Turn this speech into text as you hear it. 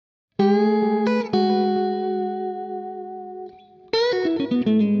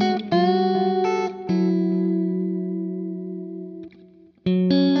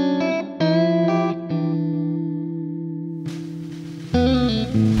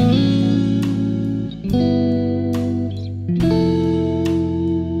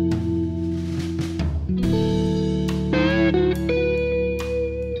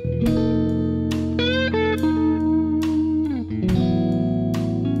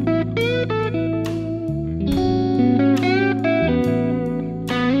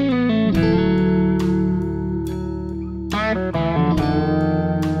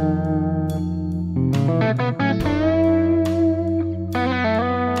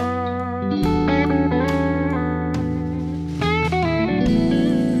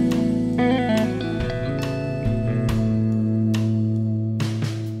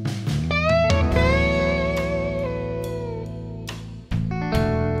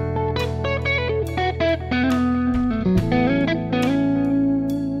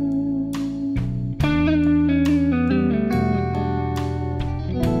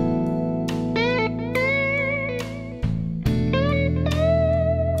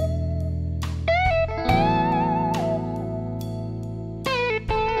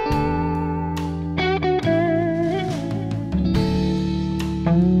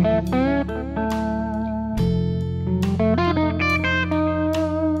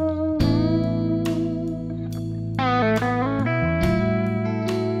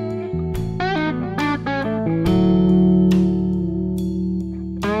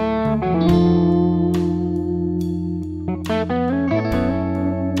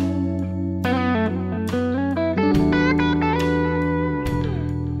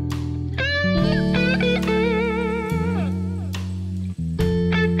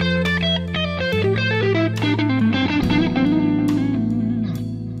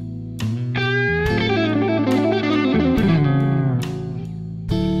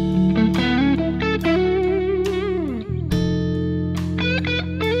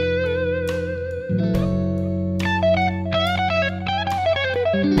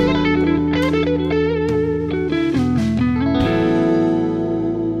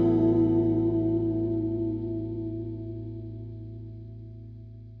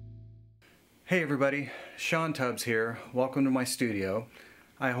everybody, Shawn here. Welcome to my studio.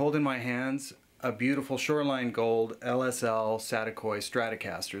 I hold in my hands a beautiful Shoreline Gold LsL Saticoy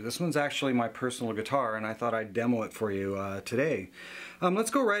Stratocaster. This one's actually my personal guitar and I thought I'd demo it for you today.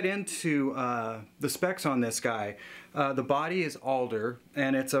 Let's go right into the specs on this guy. The body is alder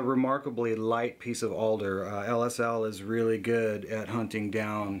and it's a remarkably light piece of alder. LsL is really good at hunting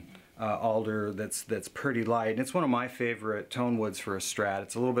down alder that's pretty light, and it's one of my favorite tone woods for a Strat.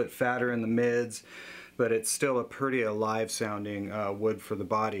 It's a little bit fatter in the mids, but it's still a pretty alive sounding wood for the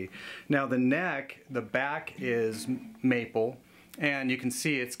body. Now the back is maple, and you can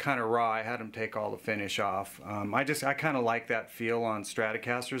see it's kind of raw. I had them take all the finish off. I kind of like that feel on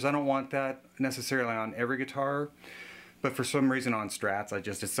Stratocasters. I don't want that necessarily on every guitar, but for some reason on Strats,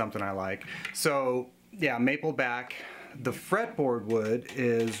 it's something I like. So yeah, maple back. The fretboard wood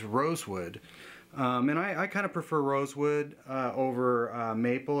is rosewood, and I kind of prefer rosewood over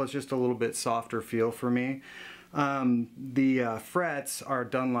maple. It's just a little bit softer feel for me. The frets are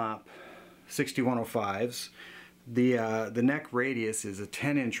Dunlop 6105s. The neck radius is a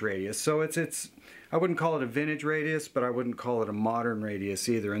 10-inch radius, so I wouldn't call it a vintage radius, but I wouldn't call it a modern radius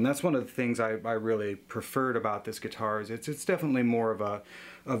either. And that's one of the things I really preferred about this guitar. Is it's definitely more of a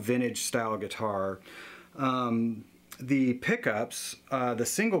vintage style guitar. The pickups, the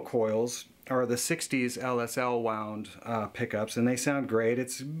single coils, are the 60s LsL wound pickups, and they sound great.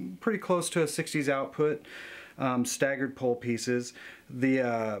 It's pretty close to a 60s output, staggered pole pieces.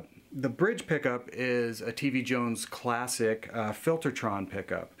 The bridge pickup is a TV Jones classic Filtertron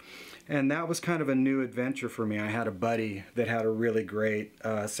pickup, and that was kind of a new adventure for me. I had a buddy that had a really great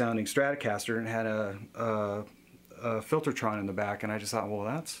sounding Stratocaster and had a Filtertron in the back, and I just thought, well,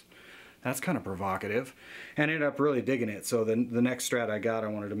 that's kind of provocative, and ended up really digging it. So the next Strat I got, I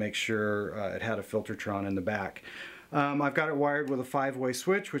wanted to make sure it had a Filtertron in the back. I've got it wired with a 5-way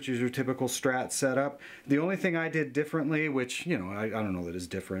switch, which is your typical Strat setup. The only thing I did differently, which, you know, I don't know that is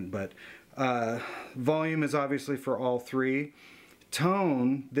different, but volume is obviously for all three.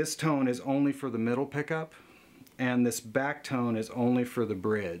 Tone, this tone is only for the middle pickup, and this back tone is only for the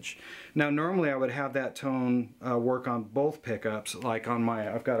bridge. Now normally I would have that tone work on both pickups, like on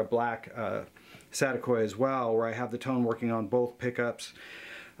I've got a black Saticoy as well, where I have the tone working on both pickups.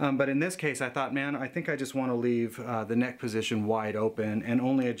 But in this case I thought, man, I think I just want to leave the neck position wide open and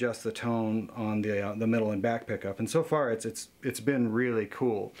only adjust the tone on the middle and back pickup. And so far it's been really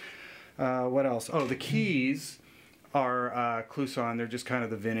cool. What else? Oh, the keys are Clouson. They're just kind of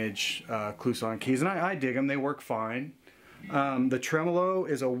the vintage Clouson keys, and I dig them. They work fine. The tremolo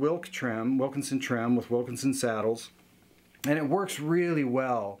is a Wilkinson trem with Wilkinson saddles, and it works really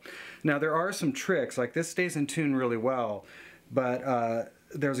well. Now there are some tricks, like this stays in tune really well, but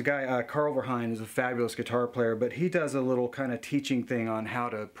there's a guy, Carl Verheyen, who's a fabulous guitar player, but he does a little kind of teaching thing on how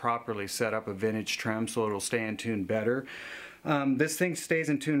to properly set up a vintage trem so it'll stay in tune better. This thing stays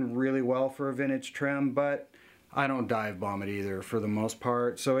in tune really well for a vintage trem, but I don't dive bomb it either for the most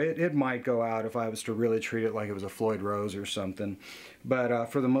part, so it might go out if I was to really treat it like it was a Floyd Rose or something. But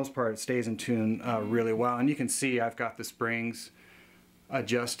for the most part, it stays in tune really well. And you can see I've got the springs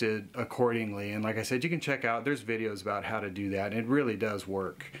adjusted accordingly. And like I said, you can check out, there's videos about how to do that, and it really does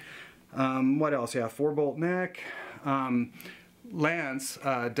work. What else? Yeah, 4-bolt neck. Lance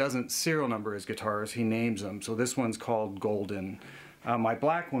doesn't serial number his guitars, he names them. So this one's called Golden. My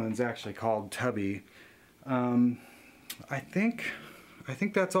black one's actually called Tubby. I think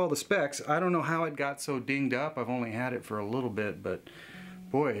that's all the specs. I don't know how it got so dinged up. I've only had it for a little bit, but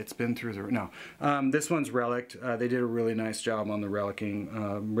boy, it's been through the... No. This one's relicked. They did a really nice job on the relicking.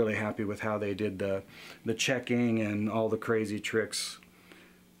 I'm really happy with how they did the checking and all the crazy tricks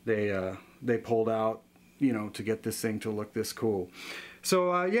they pulled out, you know, to get this thing to look this cool.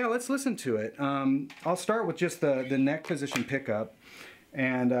 So yeah, let's listen to it. I'll start with just the neck position pickup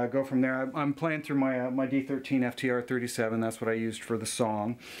and go from there. I'm playing through my D13 FTR 37. That's what I used for the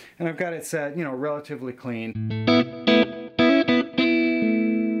song, and I've got it set, you know, relatively clean.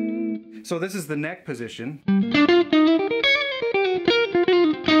 So this is the neck position.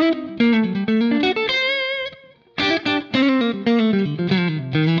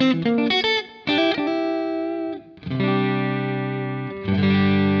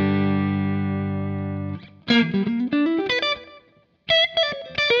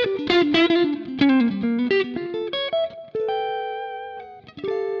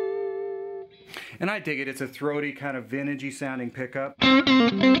 And I dig it. It's a throaty, kind of vintagey sounding pickup.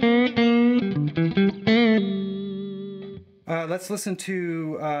 Let's listen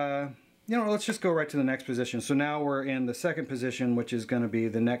to, let's just go right to the next position. So now we're in the second position, which is going to be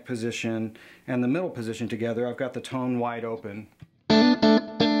the neck position and the middle position together. I've got the tone wide open.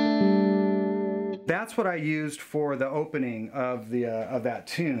 that's what I used for the opening of the of that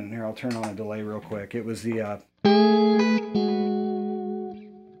tune. Here, I'll turn on a delay real quick. It was the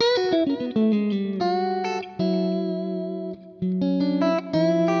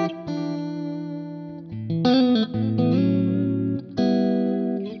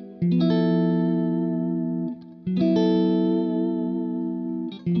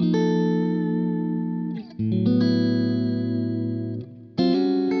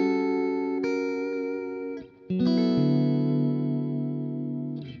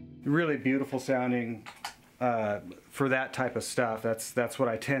really beautiful sounding for that type of stuff. That's what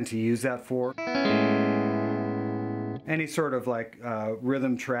I tend to use that for. Any sort of like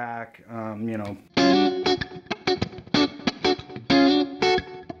rhythm track, you know.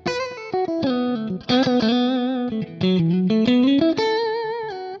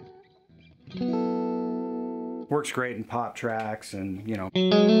 Works great in pop tracks, and you know.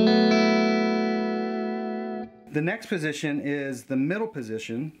 The next position is the middle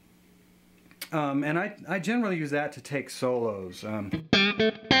position, and I generally use that to take solos.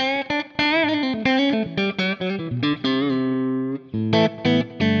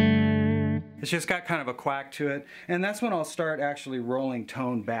 It's just got kind of a quack to it, and that's when I'll start actually rolling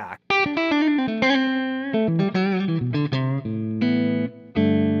tone back.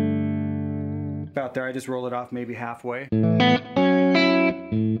 About there, I just roll it off maybe halfway.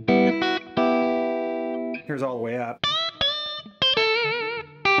 Here's all the way up.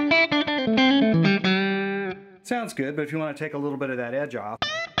 Sounds good, but if you want to take a little bit of that edge off,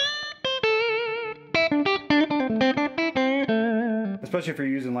 especially if you're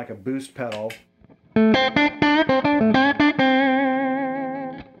using like a boost pedal, in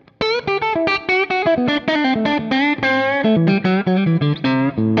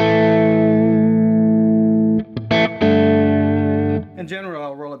general,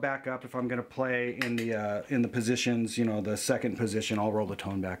 I'll roll it back up if I'm going to play in the positions. You know, the second position, I'll roll the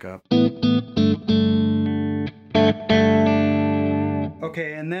tone back up.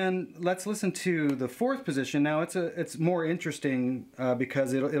 Okay, and then let's listen to the fourth position. Now it's more interesting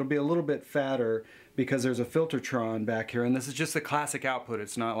because it'll be a little bit fatter because there's a filtertron back here, and this is just the classic output.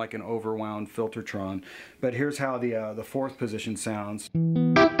 It's not like an overwound filtertron. But here's how the fourth position sounds.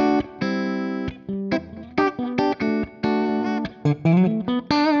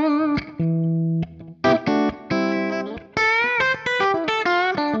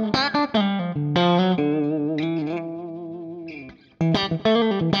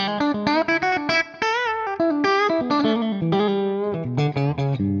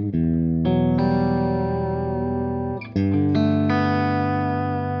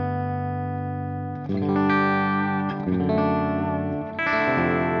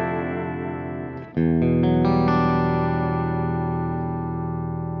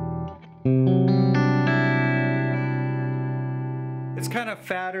 It's kind of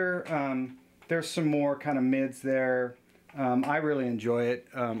fatter. There's some more kind of mids there. I really enjoy it.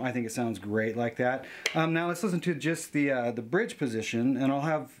 I think it sounds great like that. Now let's listen to just the bridge position, and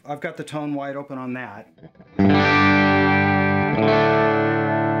I've got the tone wide open on that.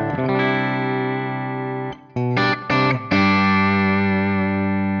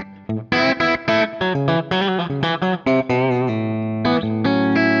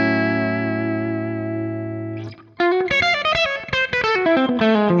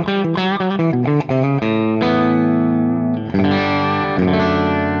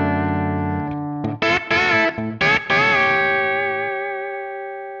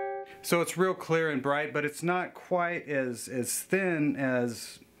 So it's real clear and bright, but it's not quite as thin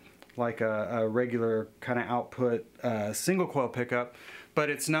as like a regular kind of output single coil pickup, but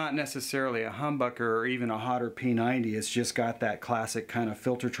it's not necessarily a humbucker or even a hotter P90. It's just got that classic kind of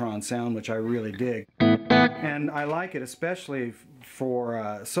filtertron sound, which I really dig. And I like it especially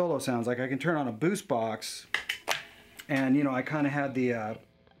for solo sounds. Like I can turn on a boost box, and you know, I kind of had the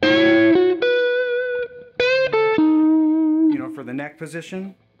you know, for the neck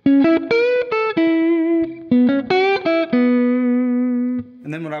position.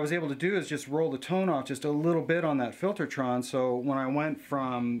 And then what I was able to do is just roll the tone off just a little bit on that filtertron, so when I went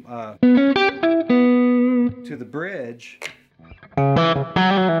from to the bridge,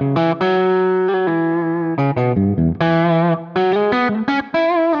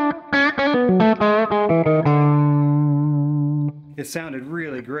 it sounded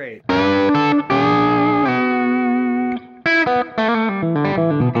really great.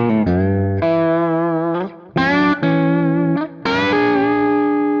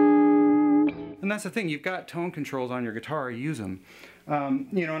 And that's the thing, you've got tone controls on your guitar, use them.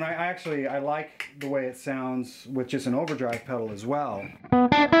 You know, and I like the way it sounds with just an overdrive pedal as well.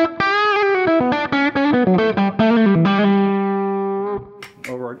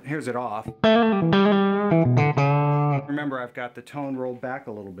 Or here's it off. Remember, I've got the tone rolled back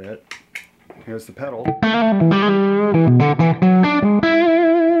a little bit. Here's the pedal.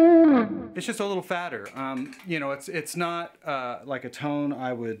 It's just a little fatter. You know, it's not like a tone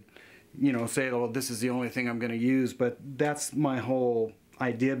I would, you know, say, oh, this is the only thing I'm going to use. But that's my whole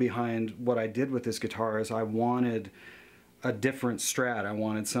idea behind what I did with this guitar. Is I wanted a different strat. I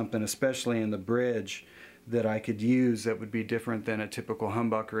wanted something, especially in the bridge, that I could use that would be different than a typical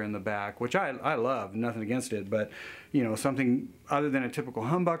humbucker in the back, which I love, nothing against it, but you know, something other than a typical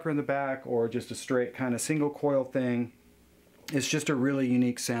humbucker in the back or just a straight kind of single coil thing. It's just a really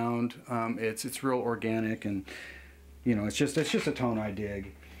unique sound. It's real organic, and you know, it's just a tone I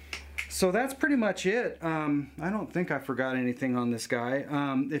dig. So that's pretty much it. I don't think I forgot anything on this guy.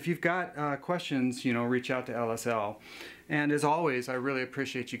 If you've got questions, you know, reach out to LsL. And as always, I really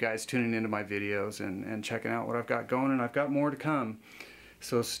appreciate you guys tuning into my videos and checking out what I've got going, and I've got more to come.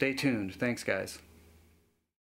 So stay tuned. Thanks, guys.